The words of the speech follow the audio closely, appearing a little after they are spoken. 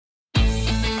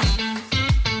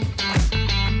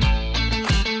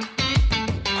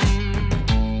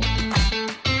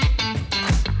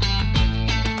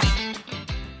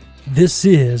This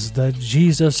is the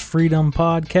Jesus Freedom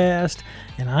Podcast,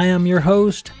 and I am your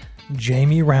host,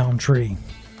 Jamie Roundtree.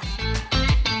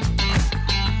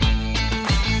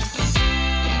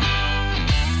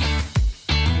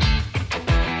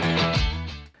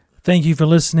 Thank you for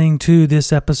listening to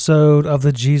this episode of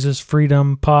the Jesus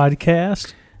Freedom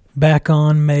Podcast. Back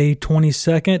on May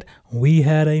 22nd, we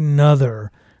had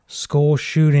another school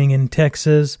shooting in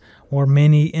Texas where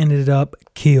many ended up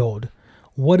killed.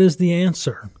 What is the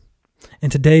answer? In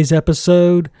today's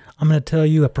episode, I'm going to tell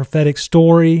you a prophetic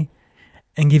story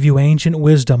and give you ancient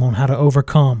wisdom on how to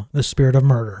overcome the spirit of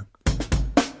murder.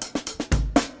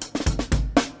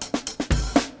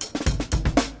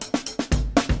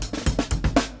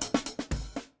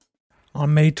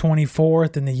 On May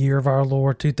 24th, in the year of our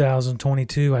Lord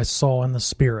 2022, I saw in the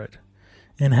spirit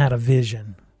and had a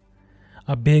vision.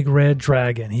 A big red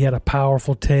dragon. He had a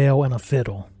powerful tail and a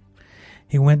fiddle.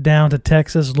 He went down to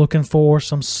Texas looking for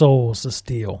some souls to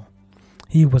steal.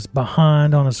 He was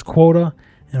behind on his quota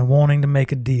and wanting to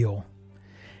make a deal.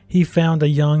 He found a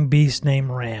young beast named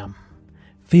Ram,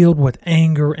 filled with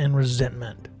anger and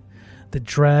resentment. The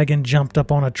dragon jumped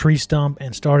up on a tree stump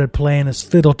and started playing his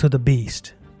fiddle to the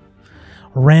beast.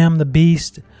 Ram the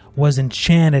beast was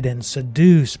enchanted and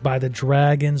seduced by the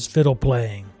dragon's fiddle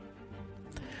playing.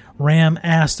 Ram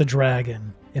asked the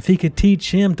dragon if he could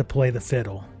teach him to play the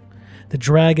fiddle. The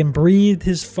dragon breathed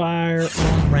his fire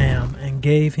on Ram and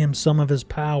gave him some of his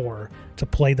power to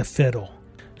play the fiddle.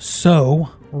 So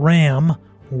Ram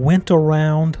went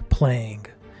around playing.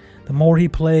 The more he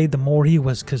played, the more he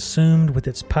was consumed with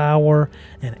its power,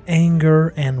 and anger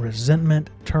and resentment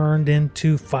turned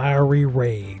into fiery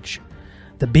rage.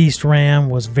 The beast Ram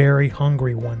was very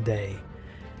hungry one day.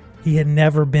 He had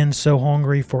never been so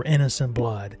hungry for innocent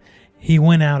blood. He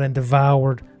went out and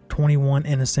devoured 21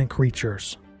 innocent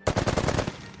creatures.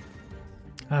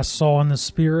 I saw in the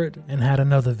spirit and had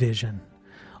another vision.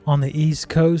 On the east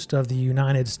coast of the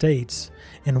United States,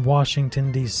 in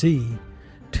Washington, D.C.,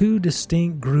 two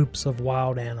distinct groups of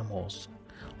wild animals.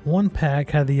 One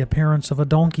pack had the appearance of a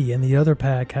donkey and the other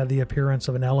pack had the appearance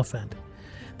of an elephant.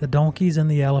 The donkeys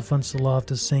and the elephants loved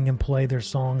to sing and play their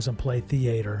songs and play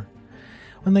theater.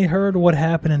 When they heard what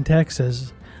happened in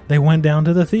Texas, they went down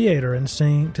to the theater and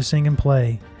sing and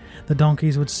play. The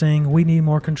donkeys would sing, "We need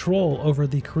more control over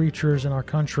the creatures in our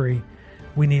country.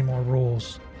 We need more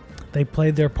rules." They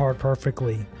played their part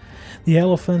perfectly. The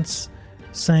elephants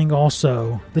sang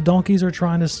also, "The donkeys are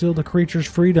trying to steal the creatures'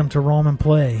 freedom to roam and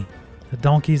play." The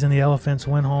donkeys and the elephants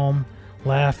went home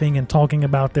laughing and talking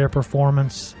about their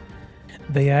performance.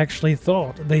 They actually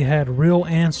thought they had real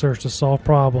answers to solve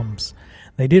problems.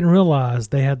 They didn't realize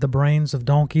they had the brains of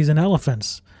donkeys and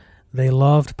elephants. They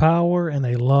loved power and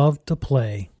they loved to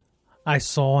play. I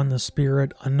saw in the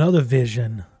spirit another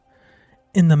vision.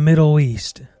 In the Middle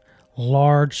East,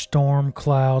 large storm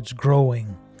clouds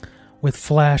growing with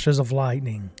flashes of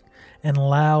lightning and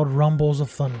loud rumbles of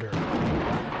thunder.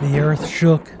 The earth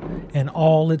shook and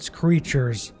all its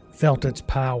creatures felt its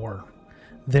power.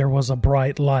 There was a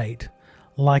bright light,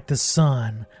 like the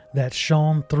sun, that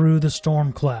shone through the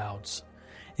storm clouds.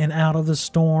 And out of the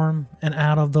storm and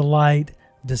out of the light,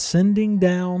 descending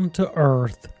down to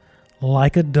earth,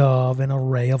 like a dove in a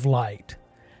ray of light,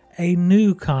 a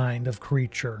new kind of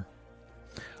creature.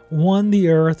 One the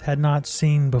earth had not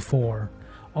seen before.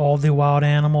 All the wild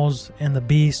animals and the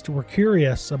beasts were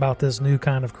curious about this new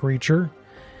kind of creature.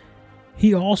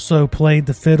 He also played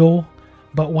the fiddle,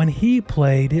 but when he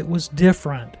played, it was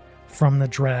different from the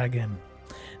dragon.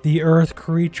 The earth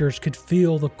creatures could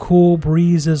feel the cool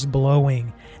breezes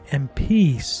blowing and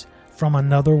peace from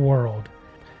another world.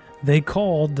 They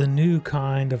called the new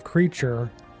kind of creature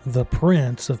the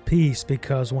Prince of Peace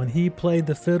because when he played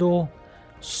the fiddle,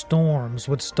 storms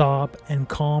would stop and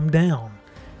calm down.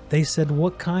 They said,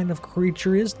 "What kind of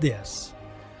creature is this?"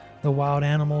 The wild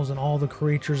animals and all the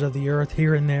creatures of the earth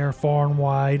here and there, far and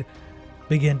wide,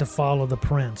 began to follow the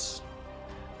prince.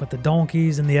 But the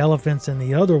donkeys and the elephants and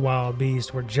the other wild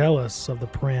beasts were jealous of the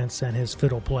prince and his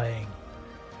fiddle playing.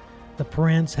 The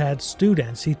prince had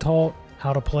students. He taught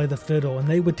how to play the fiddle, and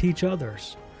they would teach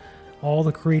others. All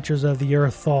the creatures of the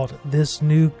earth thought this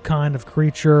new kind of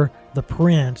creature, the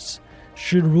prince,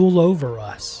 should rule over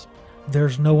us.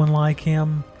 There's no one like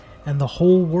him, and the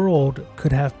whole world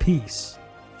could have peace.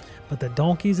 But the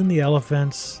donkeys and the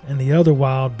elephants and the other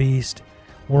wild beasts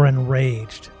were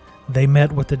enraged. They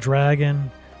met with the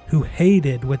dragon, who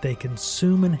hated with a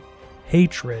consuming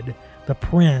hatred the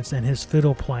prince and his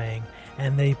fiddle playing,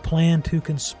 and they planned to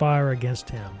conspire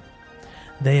against him.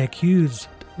 They accused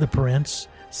the prince,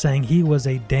 saying he was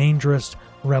a dangerous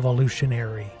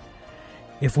revolutionary.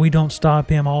 If we don't stop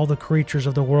him, all the creatures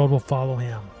of the world will follow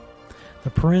him. The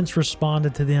prince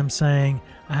responded to them, saying,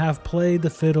 I have played the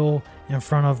fiddle in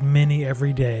front of many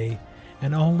every day,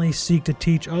 and only seek to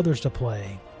teach others to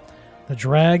play. The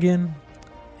dragon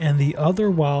and the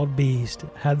other wild beast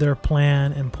had their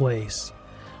plan in place.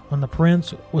 When the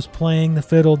prince was playing the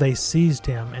fiddle, they seized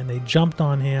him, and they jumped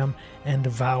on him and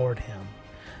devoured him.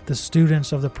 The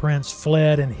students of the prince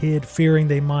fled and hid, fearing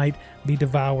they might be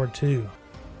devoured too.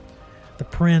 The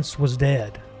prince was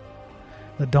dead.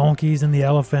 The donkeys and the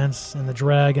elephants and the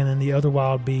dragon and the other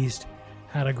wild beast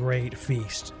had a great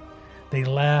feast. They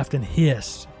laughed and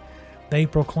hissed. They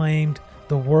proclaimed,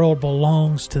 the world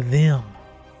belongs to them.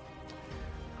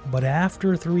 But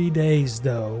after 3 days,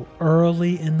 though,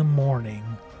 early in the morning,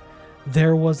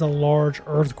 there was a large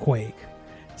earthquake,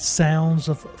 sounds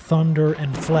of thunder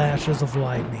and flashes of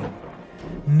lightning.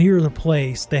 Near the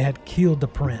place they had killed the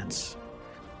prince.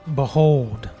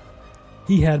 Behold,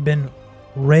 he had been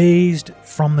raised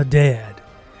from the dead,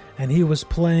 and he was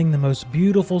playing the most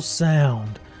beautiful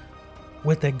sound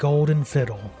with a golden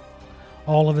fiddle.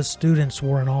 All of his students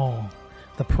were in awe.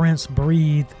 The prince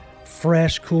breathed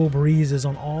fresh, cool breezes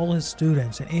on all his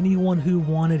students and anyone who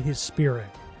wanted his spirit.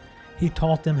 He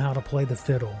taught them how to play the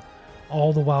fiddle.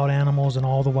 All the wild animals and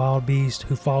all the wild beasts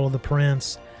who followed the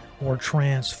prince were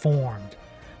transformed.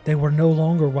 They were no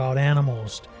longer wild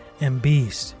animals and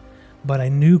beasts, but a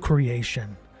new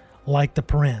creation, like the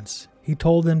prince. He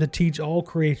told them to teach all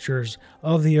creatures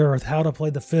of the earth how to play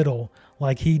the fiddle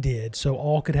like he did, so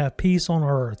all could have peace on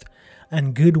earth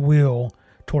and goodwill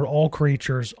toward all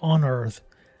creatures on earth.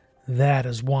 That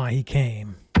is why he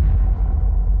came.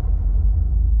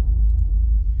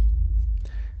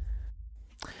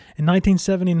 In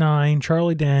 1979,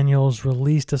 Charlie Daniels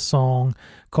released a song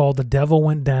called The Devil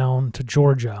Went Down to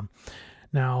Georgia.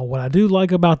 Now, what I do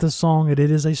like about this song, it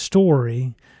is a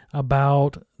story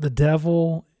about the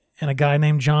devil and a guy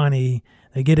named Johnny.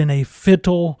 They get in a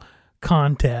fiddle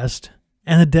contest,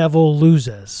 and the devil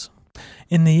loses.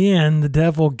 In the end, the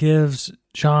devil gives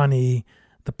Johnny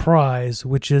the prize,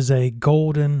 which is a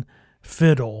golden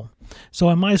fiddle. So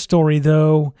in my story,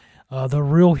 though, the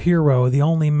real hero, the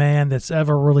only man that's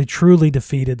ever really truly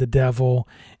defeated the devil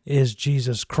is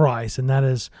Jesus Christ, and that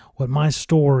is what my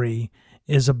story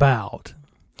is about.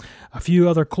 A few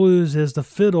other clues is the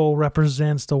fiddle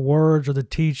represents the words or the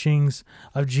teachings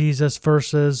of Jesus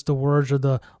versus the words or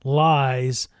the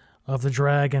lies of the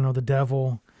dragon or the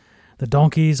devil. The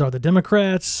donkeys are the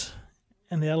Democrats,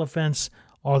 and the elephants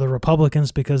are the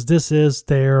Republicans, because this is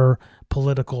their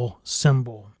political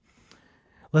symbol.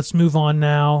 Let's move on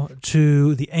now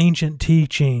to the ancient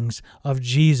teachings of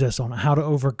Jesus on how to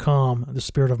overcome the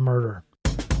spirit of murder.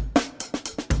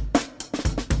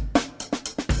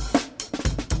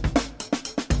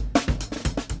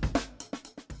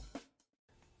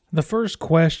 The first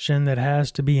question that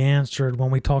has to be answered when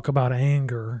we talk about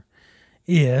anger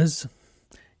is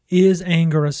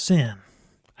anger a sin?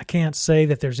 I can't say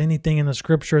that there's anything in the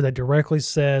scripture that directly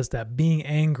says that being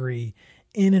angry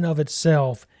in and of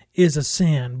itself is a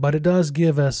sin, but it does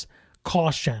give us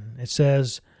caution. It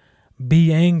says,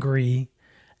 be angry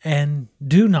and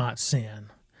do not sin.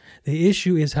 The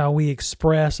issue is how we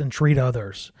express and treat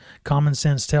others. Common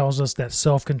sense tells us that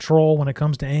self-control when it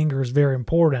comes to anger is very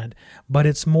important, but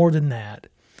it's more than that.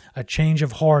 A change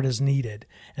of heart is needed,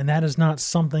 and that is not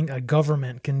something a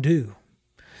government can do.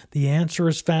 The answer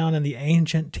is found in the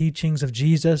ancient teachings of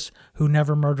Jesus, who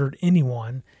never murdered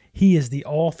anyone. He is the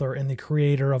author and the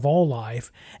creator of all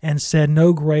life, and said,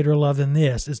 no greater love than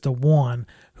this is the one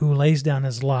who lays down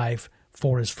his life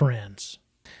for his friends.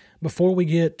 Before we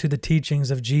get to the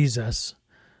teachings of Jesus,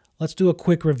 let's do a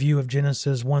quick review of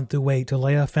Genesis 1 through 8 to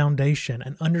lay a foundation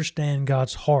and understand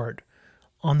God's heart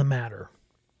on the matter.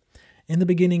 In the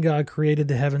beginning, God created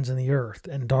the heavens and the earth,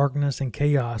 and darkness and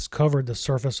chaos covered the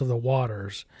surface of the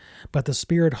waters. But the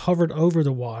Spirit hovered over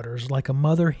the waters like a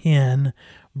mother hen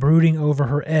brooding over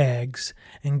her eggs,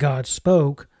 and God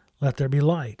spoke, "Let there be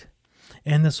light."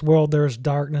 In this world there is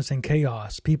darkness and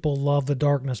chaos. People love the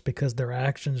darkness because their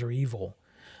actions are evil.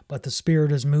 But the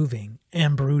Spirit is moving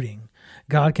and brooding.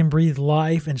 God can breathe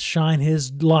life and shine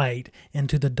His light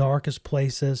into the darkest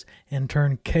places and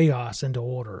turn chaos into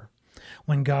order.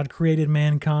 When God created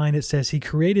mankind, it says He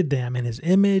created them in His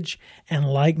image and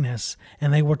likeness,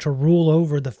 and they were to rule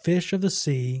over the fish of the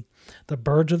sea, the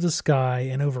birds of the sky,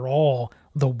 and over all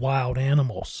the wild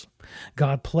animals.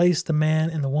 God placed the man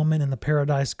and the woman in the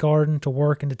paradise garden to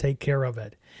work and to take care of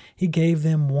it. He gave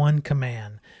them one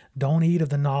command: don't eat of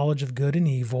the knowledge of good and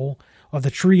evil, of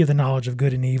the tree of the knowledge of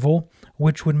good and evil,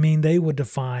 which would mean they would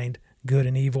define good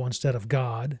and evil instead of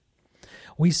God.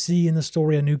 We see in the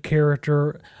story a new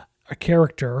character,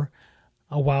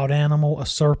 a wild animal, a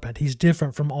serpent. He's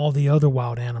different from all the other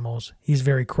wild animals. He's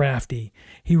very crafty.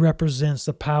 He represents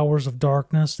the powers of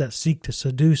darkness that seek to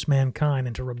seduce mankind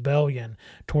into rebellion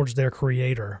towards their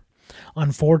Creator.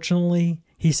 Unfortunately,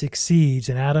 he succeeds,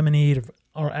 and Adam and Eve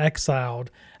are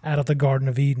exiled out of the Garden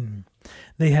of Eden.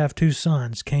 They have two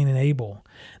sons, Cain and Abel.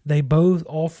 They both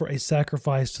offer a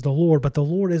sacrifice to the Lord, but the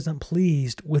Lord isn't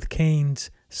pleased with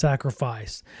Cain's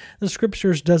sacrifice. The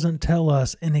Scriptures doesn't tell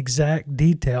us in exact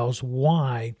details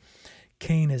why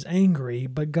Cain is angry,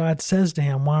 but God says to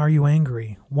him, "Why are you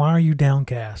angry? Why are you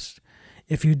downcast?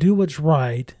 If you do what's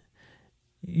right,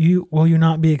 will you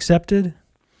not be accepted?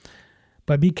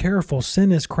 But be careful,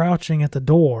 sin is crouching at the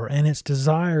door, and its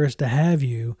desire is to have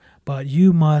you, but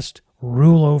you must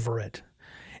rule over it."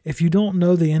 If you don't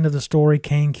know the end of the story,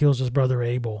 Cain kills his brother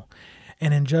Abel.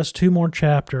 And in just 2 more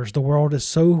chapters, the world is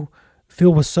so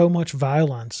filled with so much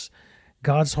violence.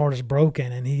 God's heart is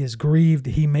broken, and he is grieved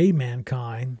he made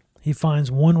mankind. He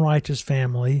finds one righteous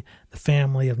family, the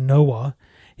family of Noah.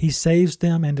 He saves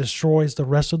them and destroys the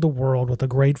rest of the world with a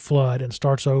great flood and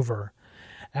starts over.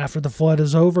 After the flood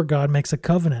is over, God makes a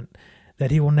covenant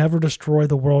that he will never destroy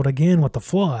the world again with the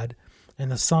flood, and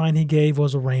the sign he gave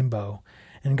was a rainbow.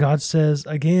 And God says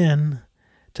again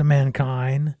to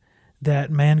mankind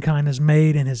that mankind is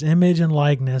made in his image and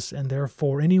likeness, and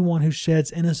therefore anyone who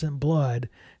sheds innocent blood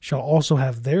shall also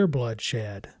have their blood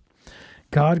shed.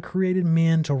 God created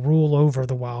men to rule over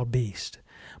the wild beast,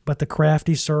 but the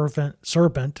crafty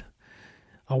serpent,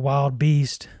 a wild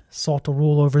beast, sought to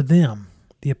rule over them.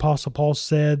 The Apostle Paul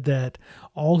said that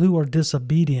all who are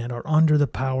disobedient are under the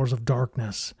powers of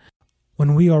darkness.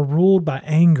 When we are ruled by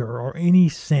anger or any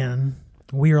sin,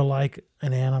 we are like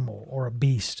an animal or a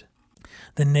beast.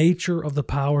 The nature of the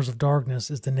powers of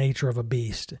darkness is the nature of a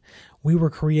beast. We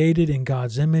were created in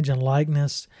God's image and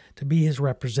likeness to be his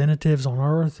representatives on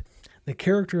earth. The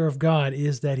character of God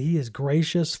is that he is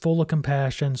gracious, full of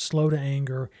compassion, slow to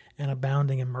anger, and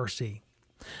abounding in mercy.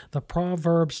 The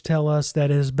Proverbs tell us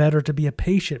that it is better to be a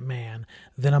patient man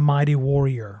than a mighty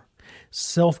warrior.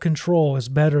 Self-control is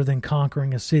better than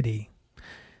conquering a city.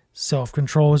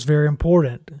 Self-control is very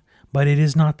important, but it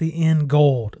is not the end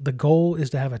goal. The goal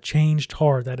is to have a changed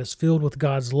heart that is filled with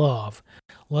God's love.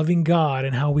 Loving God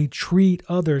and how we treat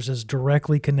others is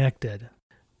directly connected.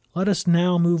 Let us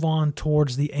now move on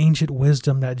towards the ancient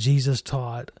wisdom that Jesus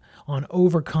taught on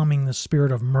overcoming the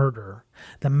spirit of murder.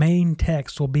 The main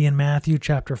text will be in Matthew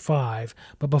chapter 5,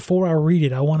 but before I read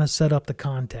it, I want to set up the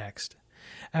context.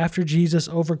 After Jesus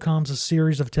overcomes a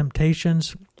series of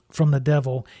temptations from the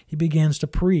devil, he begins to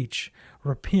preach,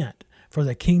 "Repent, for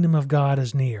the kingdom of God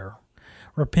is near."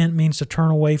 Repent means to turn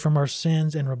away from our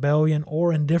sins and rebellion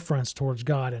or indifference towards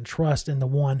God and trust in the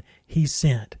one he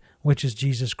sent, which is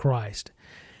Jesus Christ.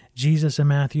 Jesus in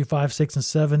Matthew 5, 6, and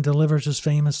 7 delivers his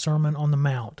famous Sermon on the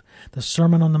Mount. The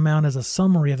Sermon on the Mount is a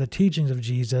summary of the teachings of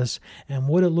Jesus and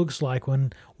what it looks like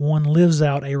when one lives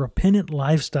out a repentant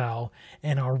lifestyle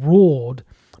and are ruled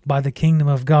by the kingdom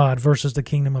of God versus the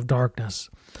kingdom of darkness,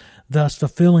 thus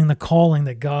fulfilling the calling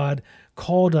that God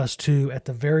called us to at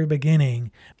the very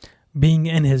beginning, being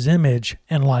in his image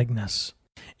and likeness.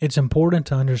 It's important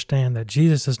to understand that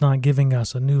Jesus is not giving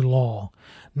us a new law,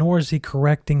 nor is he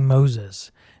correcting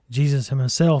Moses. Jesus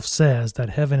himself says that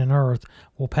heaven and earth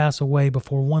will pass away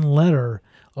before one letter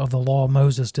of the law of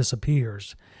Moses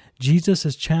disappears. Jesus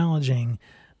is challenging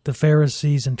the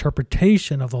Pharisees'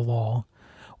 interpretation of the law,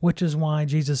 which is why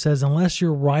Jesus says, unless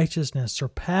your righteousness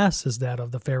surpasses that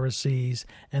of the Pharisees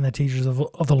and the teachers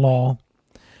of the law,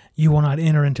 you will not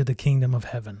enter into the kingdom of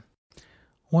heaven.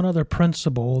 One other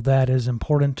principle that is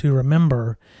important to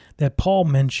remember that Paul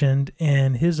mentioned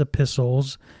in his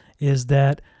epistles is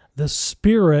that the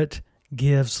Spirit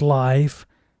gives life,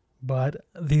 but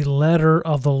the letter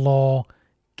of the law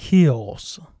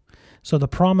kills. So the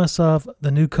promise of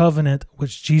the new covenant,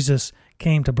 which Jesus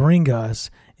came to bring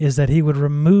us, is that he would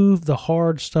remove the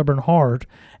hard, stubborn heart,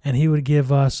 and he would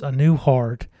give us a new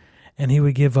heart, and he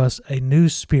would give us a new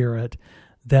spirit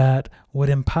that would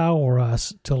empower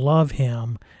us to love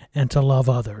him and to love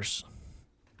others.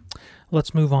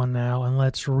 Let's move on now, and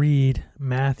let's read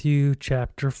Matthew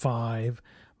chapter 5,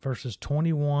 verses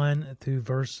 21 through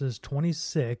verses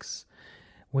 26,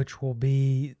 which will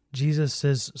be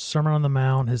Jesus' Sermon on the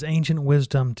Mount, his ancient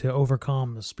wisdom to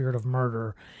overcome the spirit of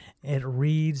murder. It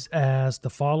reads as the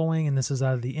following, and this is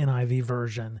out of the NIV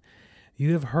version.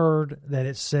 "You have heard that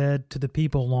it said to the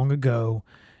people long ago,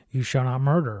 'You shall not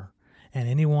murder, and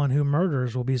anyone who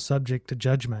murders will be subject to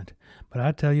judgment. But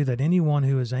I tell you that anyone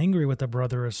who is angry with a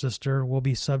brother or sister will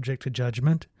be subject to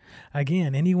judgment.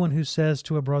 Again, anyone who says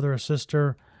to a brother or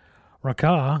sister,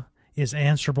 Rakah, is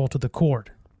answerable to the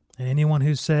court. And anyone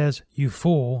who says, "You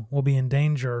fool," will be in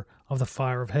danger of the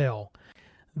fire of hell.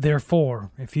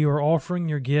 Therefore, if you are offering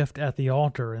your gift at the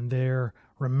altar and there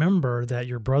remember that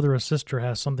your brother or sister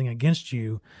has something against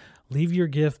you, leave your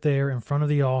gift there in front of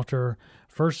the altar.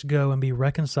 First go and be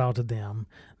reconciled to them,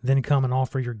 then come and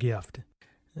offer your gift.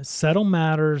 Settle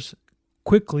matters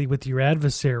quickly with your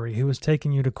adversary who is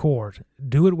taking you to court.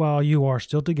 Do it while you are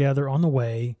still together on the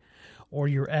way, or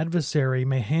your adversary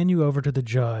may hand you over to the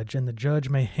judge, and the judge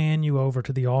may hand you over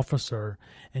to the officer,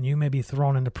 and you may be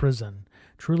thrown into prison.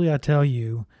 Truly I tell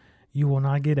you, you will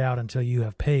not get out until you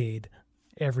have paid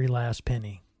every last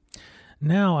penny.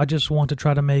 Now I just want to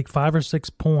try to make 5 or 6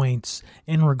 points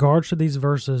in regards to these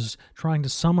verses, trying to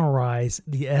summarize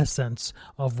the essence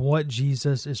of what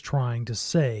Jesus is trying to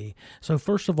say. So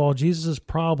first of all, Jesus'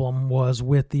 problem was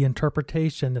with the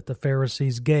interpretation that the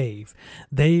Pharisees gave.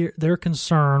 Their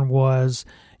concern was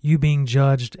you being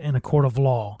judged in a court of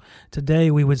law. Today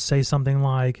we would say something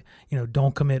like,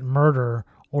 don't commit murder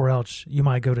or else you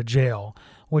might go to jail,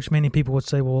 which many people would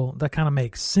say, well, that kind of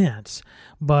makes sense.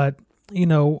 But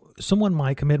someone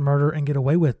might commit murder and get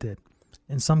away with it.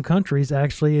 In some countries,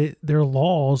 actually, their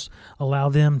laws allow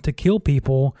them to kill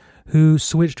people who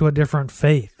switch to a different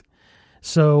faith.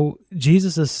 So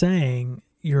Jesus is saying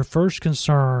your first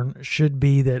concern should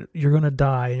be that you're going to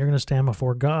die and you're going to stand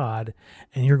before God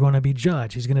and you're going to be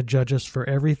judged. He's going to judge us for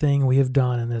everything we have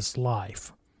done in this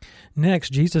life.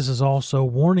 Next, Jesus is also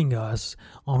warning us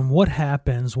on what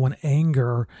happens when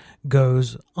anger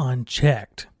goes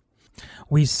unchecked.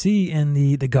 We see in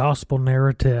the gospel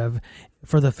narrative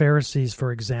for the Pharisees,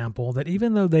 for example, that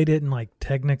even though they didn't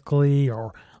technically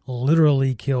or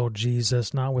literally kill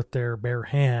Jesus, not with their bare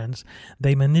hands,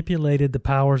 they manipulated the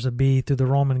powers that be through the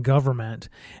Roman government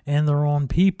and their own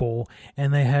people,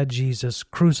 and they had Jesus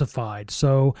crucified.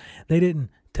 So they didn't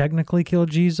technically kill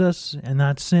Jesus in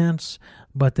that sense,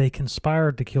 but they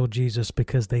conspired to kill Jesus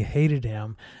because they hated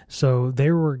him. So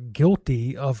they were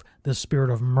guilty of the spirit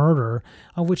of murder,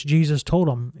 of which Jesus told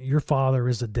them, your father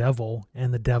is the devil,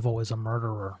 and the devil is a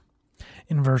murderer.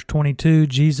 In verse 22,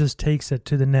 Jesus takes it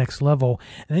to the next level,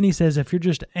 and then he says, if you're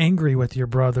just angry with your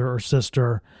brother or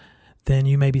sister, then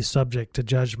you may be subject to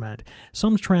judgment.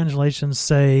 Some translations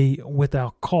say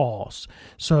without cause.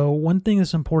 So one thing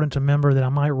that's important to remember that I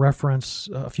might reference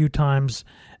a few times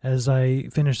as I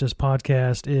finish this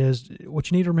podcast is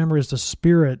what you need to remember is the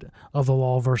spirit of the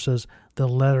law versus the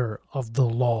letter of the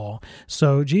law.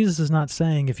 So Jesus is not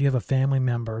saying if you have a family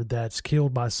member that's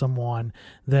killed by someone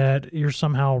that you're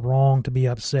somehow wrong to be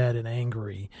upset and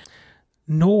angry.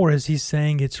 Nor is he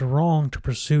saying it's wrong to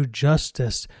pursue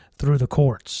justice through the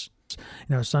courts.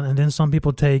 And then some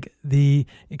people take the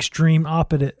extreme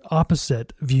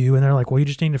opposite view, and they're like, well, you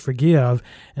just need to forgive.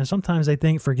 And sometimes they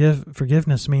think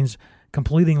forgiveness means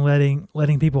completely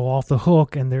letting people off the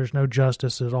hook, and there's no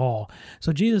justice at all.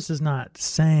 So Jesus is not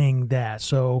saying that.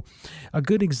 So a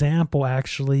good example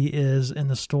actually is in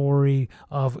the story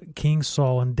of King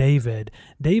Saul and David.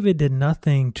 David did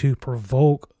nothing to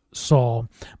provoke Saul,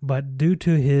 but due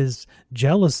to his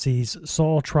jealousies,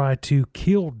 Saul tried to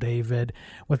kill David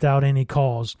without any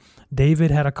cause.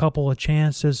 David had a couple of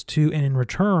chances to, and in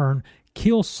return,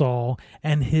 kill Saul,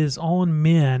 and his own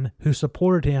men who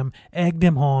supported him egged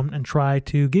him on and tried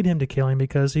to get him to kill him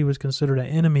because he was considered an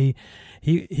enemy.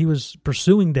 He was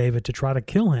pursuing David to try to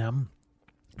kill him.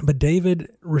 But David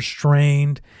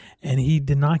restrained, and he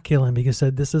did not kill him because he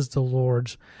said, this is the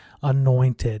Lord's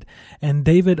anointed. And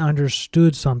David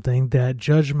understood something, that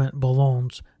judgment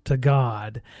belongs to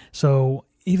God. So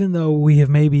even though we have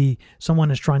maybe someone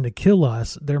is trying to kill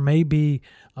us, there may be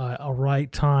a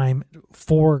right time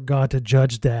for God to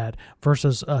judge that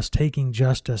versus us taking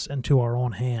justice into our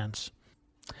own hands.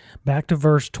 Back to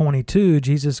verse 22,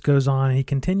 Jesus goes on and he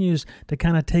continues to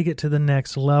kind of take it to the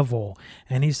next level.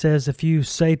 And he says, if you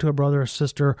say to a brother or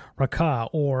sister, rakah,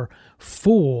 or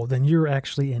fool, then you're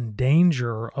actually in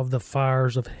danger of the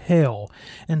fires of hell.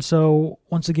 And so,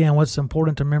 once again, what's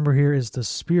important to remember here is the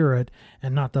spirit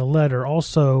and not the letter.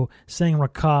 Also, saying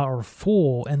rakah or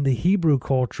fool in the Hebrew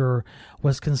culture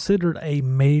was considered a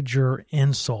major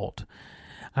insult.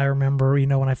 I remember,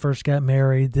 when I first got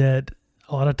married, that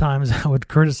a lot of times I would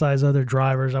criticize other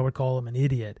drivers. I would call them an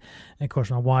idiot. And of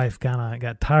course, my wife kind of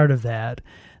got tired of that.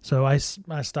 So I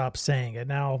stopped saying it.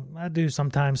 Now, I do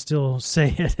sometimes still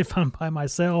say it if I'm by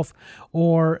myself,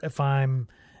 or if I'm,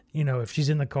 if she's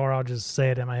in the car, I'll just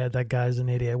say it in my head, that guy's an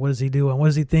idiot. What is he doing? What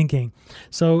is he thinking?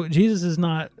 So Jesus is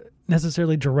not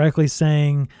necessarily directly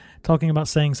talking about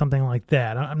saying something like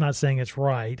that. I'm not saying it's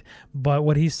right, but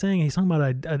what he's saying, he's talking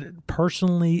about a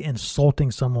personally insulting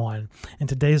someone. In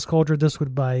today's culture, this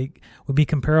would be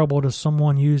comparable to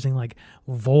someone using like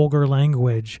vulgar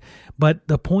language. But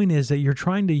the point is that you're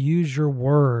trying to use your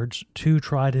words to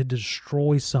try to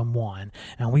destroy someone.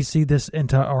 And we see this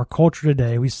into our culture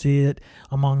today. We see it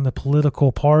among the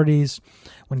political parties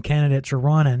when candidates are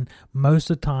running.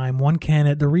 Most of the time, one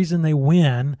candidate, the reason they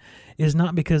win is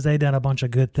not because they done a bunch of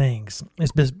good things.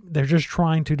 It's because they're just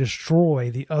trying to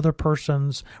destroy the other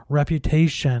person's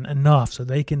reputation enough so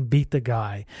they can beat the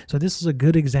guy. So this is a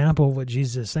good example of what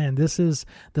Jesus is saying. This is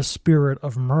the spirit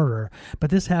of murder. But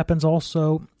this happens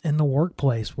also in the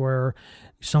workplace where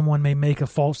someone may make a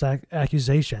false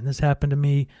accusation. This happened to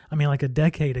me, like a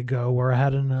decade ago, where I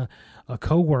had a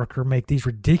coworker make these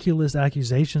ridiculous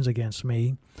accusations against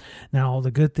me. Now,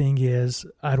 the good thing is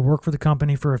I'd worked for the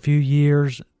company for a few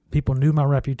years. People knew my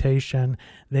reputation.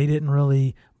 They didn't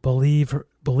really believe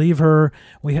her.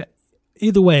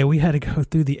 Either way, we had to go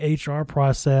through the HR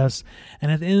process,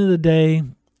 and at the end of the day,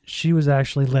 she was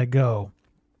actually let go.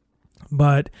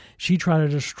 But she tried to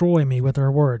destroy me with her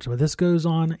words. But this goes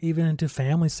on even into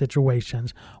family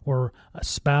situations where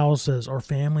spouses or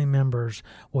family members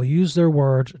will use their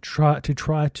words to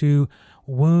try to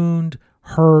wound,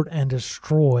 hurt, and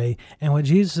destroy. And what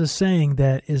Jesus is saying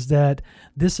is that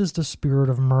this is the spirit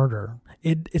of murder.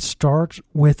 It starts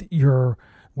with your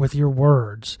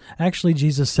words. Actually,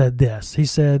 Jesus said this. He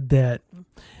said that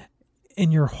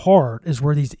in your heart is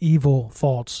where these evil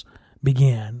thoughts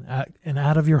begin, and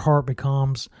out of your heart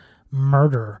becomes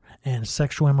murder and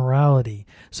sexual immorality.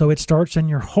 So it starts in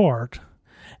your heart,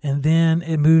 and then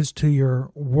it moves to your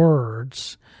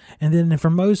words, and then for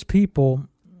most people,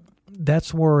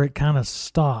 that's where it kind of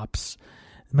stops.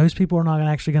 Most people are not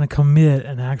actually going to commit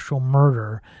an actual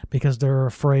murder because they're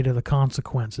afraid of the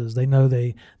consequences. They know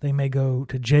they may go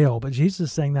to jail, but Jesus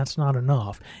is saying that's not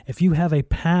enough. If you have a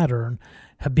pattern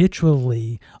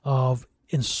habitually of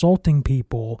insulting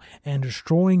people and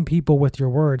destroying people with your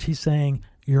words, he's saying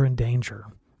you're in danger.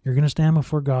 You're going to stand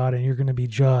before God and you're going to be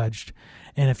judged.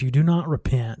 And if you do not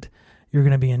repent, you're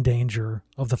going to be in danger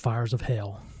of the fires of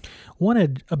hell. One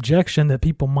objection that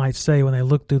people might say when they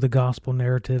look through the gospel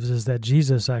narratives is that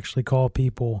Jesus actually called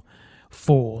people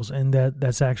fools, and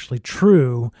that's actually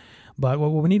true. But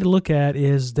what we need to look at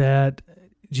is that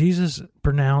Jesus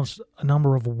pronounced a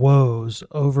number of woes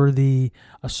over a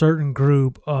certain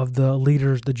group of the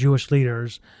leaders, the Jewish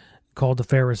leaders, called the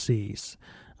Pharisees.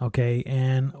 Okay,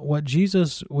 and what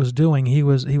Jesus was doing, he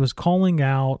was calling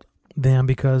out them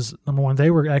because, number one, they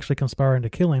were actually conspiring to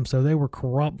kill him, so they were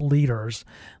corrupt leaders.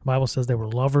 The Bible says they were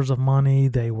lovers of money,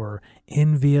 they were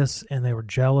envious, and they were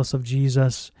jealous of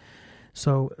Jesus.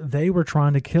 So they were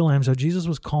trying to kill him, so Jesus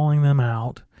was calling them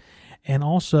out. And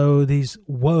also these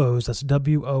woes, that's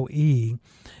W-O-E,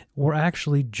 were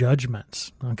actually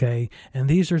judgments, okay? And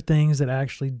these are things that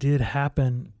actually did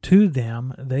happen to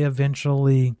them. They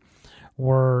eventually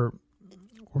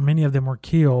many of them were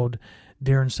killed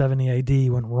during 70 A.D.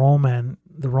 when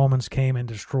the Romans came and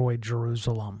destroyed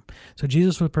Jerusalem. So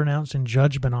Jesus was pronouncing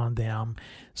judgment on them.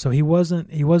 So he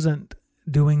wasn't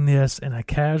doing this in a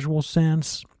casual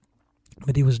sense,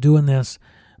 but he was doing this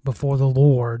before the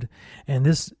Lord. And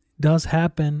this does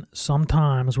happen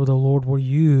sometimes where the Lord will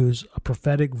use a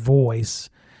prophetic voice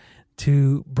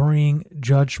to bring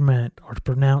judgment or to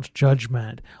pronounce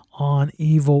judgment on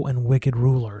evil and wicked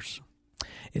rulers.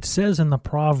 It says in the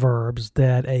Proverbs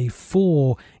that a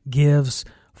fool gives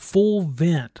full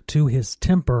vent to his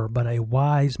temper, but a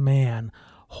wise man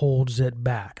holds it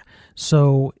back.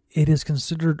 So it is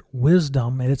considered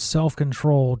wisdom and it's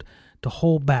self-controlled to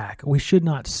hold back. We should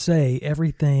not say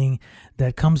everything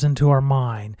that comes into our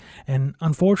mind. And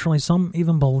unfortunately, some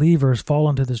even believers fall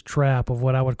into this trap of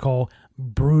what I would call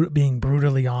being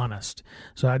brutally honest.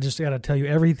 So I just got to tell you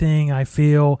everything I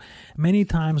feel. Many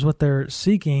times what they're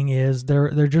seeking is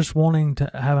they're just wanting to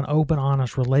have an open,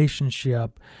 honest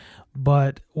relationship.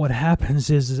 But what happens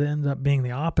is it ends up being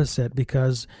the opposite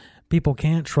because people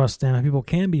can't trust them and people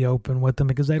can be open with them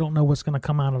because they don't know what's going to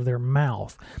come out of their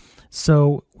mouth.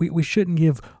 So we shouldn't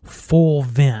give full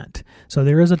vent. So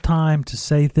there is a time to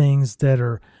say things that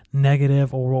are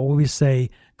negative or what we say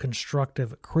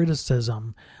constructive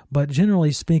criticism. But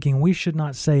generally speaking, we should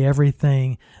not say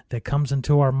everything that comes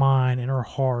into our mind and our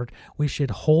heart. We should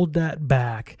hold that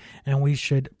back and we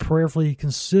should prayerfully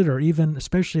consider, even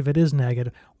especially if it is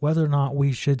negative, whether or not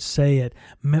we should say it.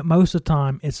 Most of the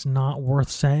time, it's not worth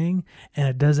saying and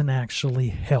it doesn't actually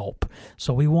help.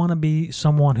 So we want to be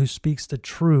someone who speaks the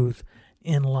truth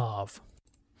in love.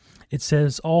 It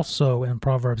says also in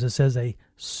Proverbs, it says a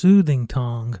soothing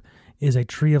tongue is a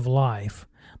tree of life,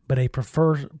 but a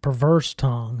perverse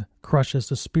tongue crushes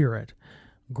the spirit.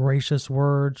 Gracious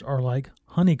words are like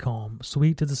honeycomb,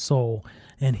 sweet to the soul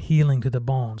and healing to the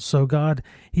bones. So God,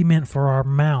 He meant for our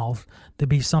mouth to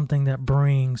be something that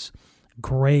brings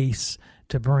grace,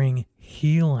 to bring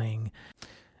healing.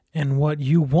 And what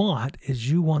you want is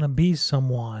you want to be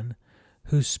someone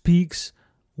who speaks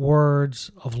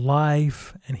words of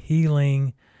life and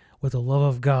healing with the love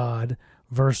of God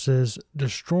versus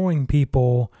destroying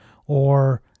people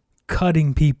or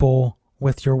cutting people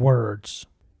with your words.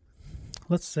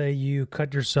 Let's say you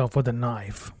cut yourself with a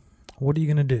knife. What are you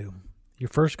going to do? You're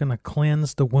first going to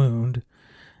cleanse the wound,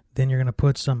 then you're going to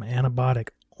put some antibiotic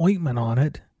ointment on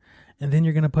it, and then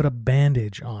you're going to put a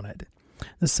bandage on it.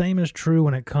 The same is true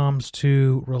when it comes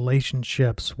to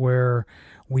relationships where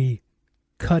we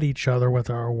cut each other with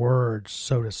our words,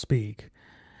 so to speak.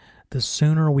 The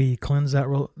sooner we cleanse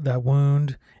that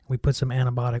wound, we put some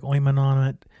antibiotic ointment on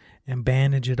it and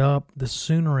bandage it up, the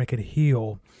sooner it could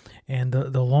heal. And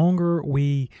the longer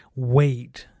we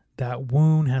wait, that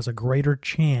wound has a greater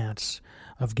chance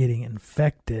of getting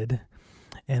infected.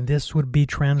 And this would be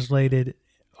translated,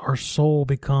 our soul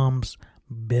becomes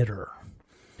bitter.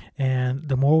 And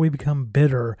the more we become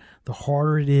bitter, the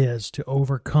harder it is to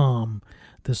overcome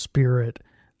the spirit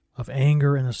of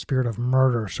anger and the spirit of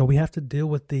murder. So we have to deal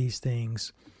with these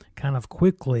things kind of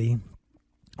quickly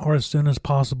or as soon as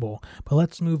possible. But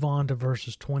let's move on to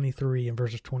verses 23 and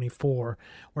verses 24,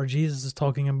 where Jesus is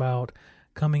talking about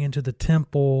coming into the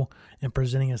temple and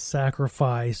presenting a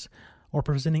sacrifice or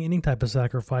presenting any type of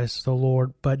sacrifice to the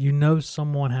Lord, but you know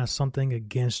someone has something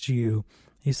against you.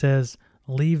 He says,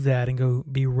 leave that and go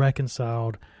be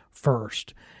reconciled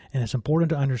first. And it's important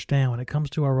to understand when it comes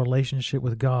to our relationship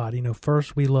with God,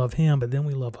 first we love Him, but then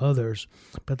we love others,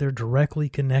 but they're directly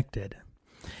connected.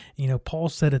 Paul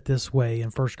said it this way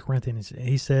in 1 Corinthians.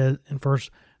 He said in 1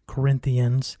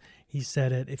 Corinthians, he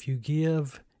said it, if you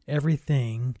give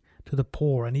everything to the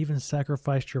poor and even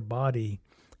sacrifice your body,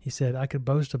 he said, I could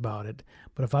boast about it,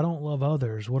 but if I don't love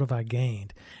others, what have I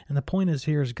gained? And the point is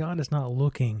here is God is not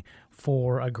looking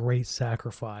for a great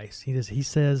sacrifice. He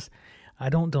says, I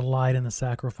don't delight in the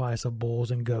sacrifice of bulls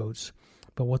and goats,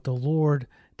 but what the Lord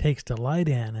takes delight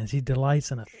in is He delights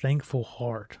in a thankful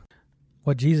heart.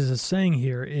 What Jesus is saying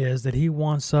here is that He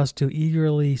wants us to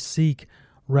eagerly seek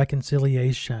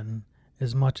reconciliation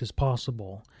as much as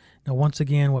possible. Now, once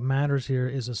again, what matters here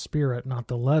is the spirit, not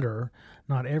the letter.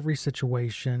 Not every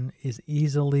situation is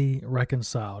easily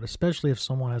reconciled, especially if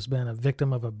someone has been a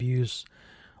victim of abuse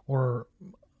or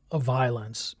of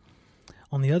violence.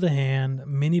 On the other hand,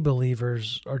 many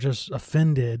believers are just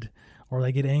offended or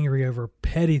they get angry over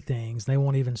petty things. They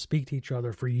won't even speak to each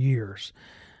other for years.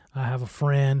 I have a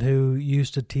friend who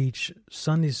used to teach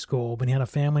Sunday school, but he had a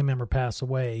family member pass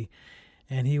away,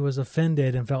 and he was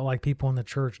offended and felt like people in the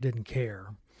church didn't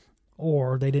care,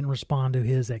 or they didn't respond to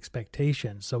his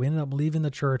expectations. So he ended up leaving the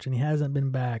church, and he hasn't been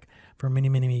back for many,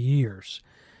 many years.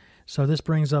 So this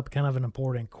brings up kind of an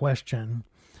important question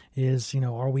is,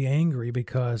 are we angry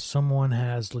because someone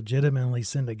has legitimately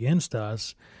sinned against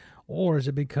us, or is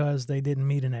it because they didn't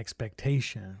meet an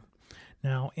expectation?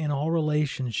 Now, in all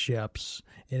relationships,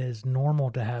 it is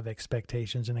normal to have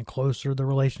expectations, and the closer the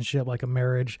relationship, like a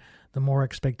marriage, the more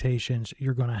expectations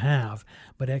you're going to have.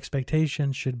 But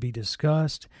expectations should be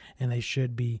discussed, and they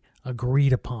should be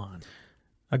agreed upon.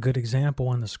 A good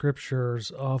example in the scriptures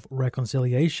of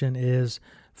reconciliation is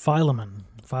Philemon.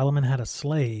 Philemon had a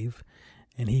slave,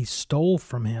 and he stole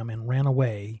from him and ran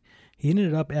away. He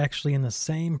ended up actually in the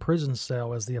same prison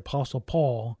cell as the Apostle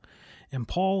Paul, and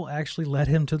Paul actually led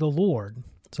him to the Lord.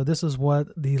 So this is what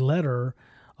the letter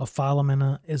of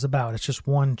Philemon is about. It's just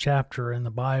one chapter in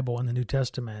the Bible, in the New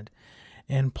Testament.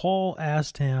 And Paul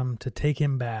asked him to take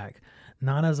him back,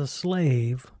 not as a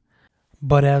slave,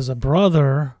 but as a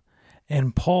brother.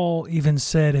 And Paul even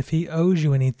said, if he owes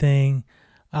you anything,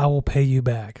 I will pay you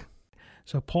back.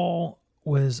 So Paul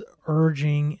was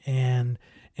urging and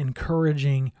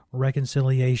encouraging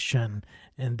reconciliation.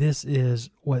 And this is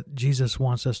what Jesus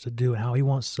wants us to do and how He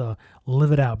wants to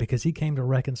live it out, because He came to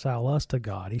reconcile us to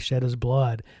God. He shed His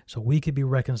blood so we could be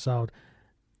reconciled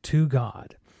to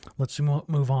God. Let's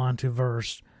move on to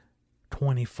verse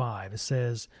 25. It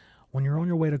says, when you're on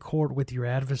your way to court with your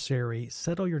adversary,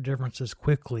 settle your differences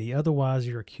quickly. Otherwise,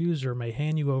 your accuser may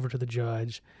hand you over to the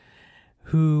judge,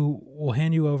 who will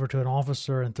hand you over to an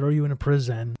officer and throw you into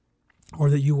prison, or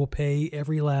that you will pay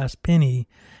every last penny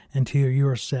until you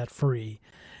are set free.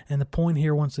 And the point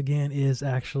here, once again, is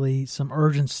actually some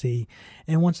urgency.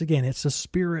 And once again, it's the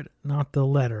spirit, not the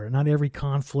letter. Not every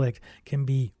conflict can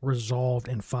be resolved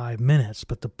in 5 minutes.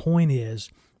 But the point is,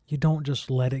 you don't just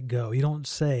let it go. You don't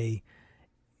say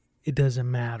it doesn't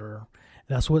matter.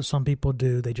 That's what some people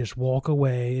do. They just walk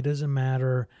away. It doesn't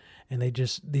matter. And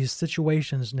these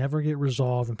situations never get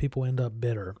resolved and people end up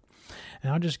bitter.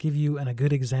 And I'll just give you a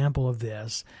good example of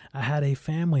this. I had a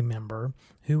family member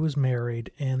who was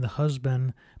married and the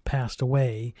husband passed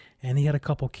away and he had a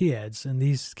couple kids, and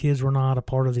these kids were not a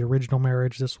part of the original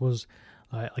marriage. This was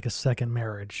like a second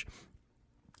marriage.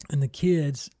 And the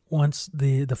kids, once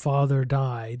the father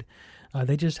died,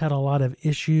 they just had a lot of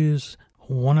issues.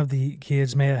 One of the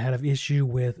kids may have had an issue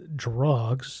with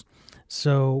drugs.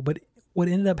 But what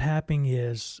ended up happening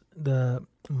is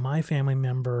my family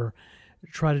member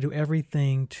tried to do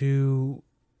everything to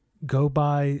go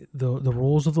by the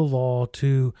rules of the law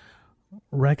to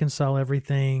reconcile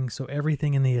everything, so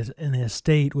everything in the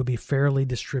estate would be fairly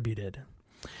distributed.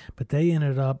 But they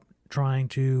ended up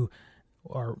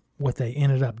what they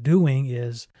ended up doing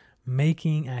is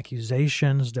making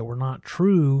accusations that were not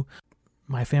true.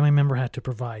 My family member had to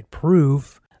provide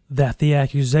proof that the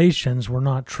accusations were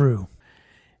not true.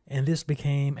 And this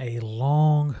became a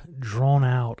long,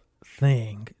 drawn-out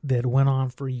thing that went on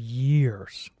for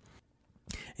years.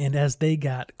 And as they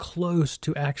got close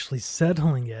to actually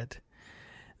settling it,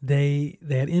 they'd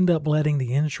end up letting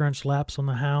the insurance lapse on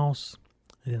the house,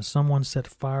 and then someone set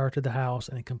fire to the house,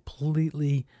 and it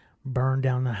completely burned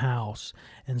down the house.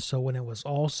 And so when it was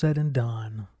all said and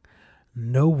done,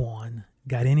 no one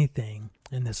got anything.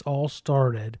 And this all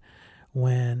started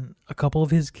when a couple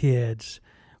of his kids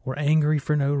were angry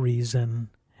for no reason,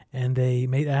 and they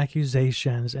made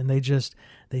accusations, and they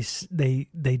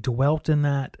dwelt in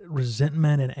that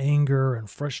resentment and anger and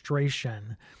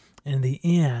frustration. In the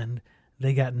end,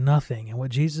 they got nothing. And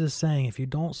what Jesus is saying, if you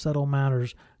don't settle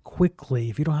matters quickly,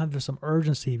 if you don't have some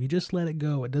urgency, if you just let it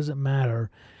go, it doesn't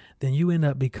matter, then you end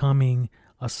up becoming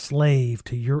a slave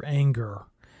to your anger,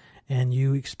 and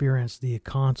you experience the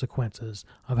consequences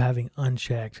of having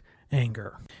unchecked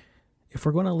anger. If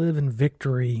we're going to live in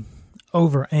victory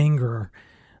over anger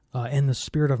in the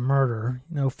spirit of murder,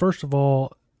 first of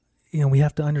all, we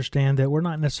have to understand that we're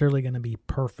not necessarily going to be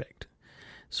perfect.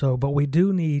 But we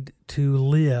do need to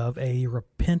live a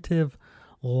repentive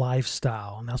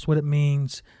lifestyle, and that's what it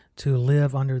means to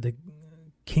live under the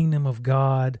kingdom of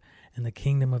God and the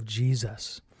kingdom of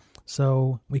Jesus.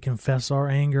 So we confess our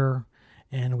anger,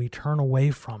 and we turn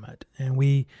away from it, and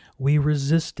we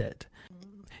resist it.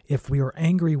 If we are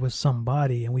angry with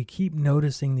somebody and we keep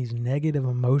noticing these negative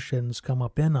emotions come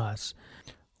up in us,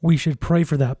 we should pray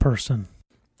for that person.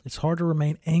 It's hard to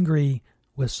remain angry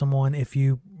with someone if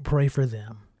you pray for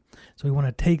them. So we want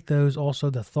to take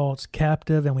the thoughts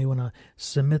captive, and we want to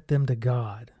submit them to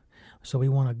God. So we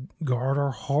want to guard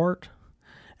our heart,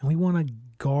 and we want to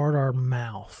guard our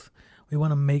mouth. We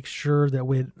want to make sure that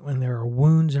when there are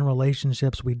wounds in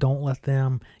relationships, we don't let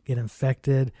them get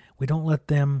infected. We don't let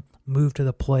them move to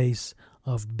the place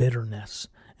of bitterness.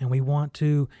 And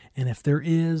if there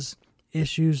is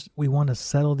issues, we want to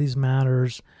settle these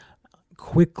matters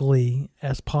quickly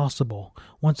as possible.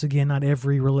 Once again, not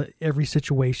every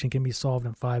situation can be solved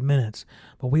in 5 minutes,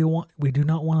 but we do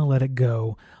not want to let it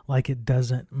go like it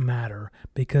doesn't matter,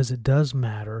 because it does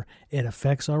matter. It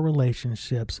affects our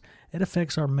relationships. It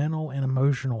affects our mental and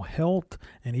emotional health,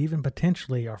 and even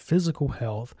potentially our physical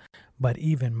health. But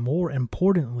even more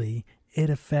importantly,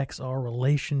 it affects our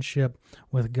relationship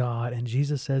with God, and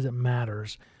Jesus says it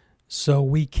matters. So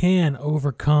we can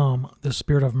overcome the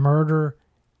spirit of murder,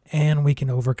 and we can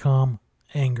overcome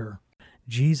anger.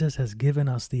 Jesus has given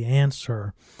us the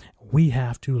answer. We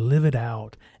have to live it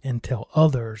out and tell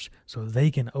others so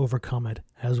they can overcome it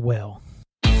as well.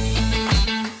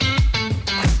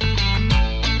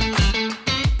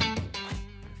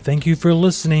 Thank you for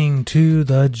listening to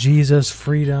the Jesus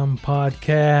Freedom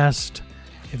Podcast.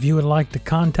 If you would like to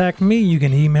contact me, you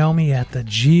can email me at the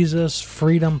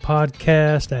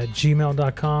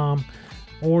JesusFreedomPodcast@gmail.com,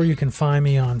 or you can find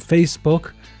me on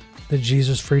Facebook, the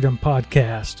Jesus Freedom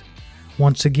Podcast.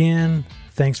 Once again,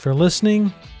 thanks for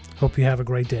listening. Hope you have a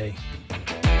great day.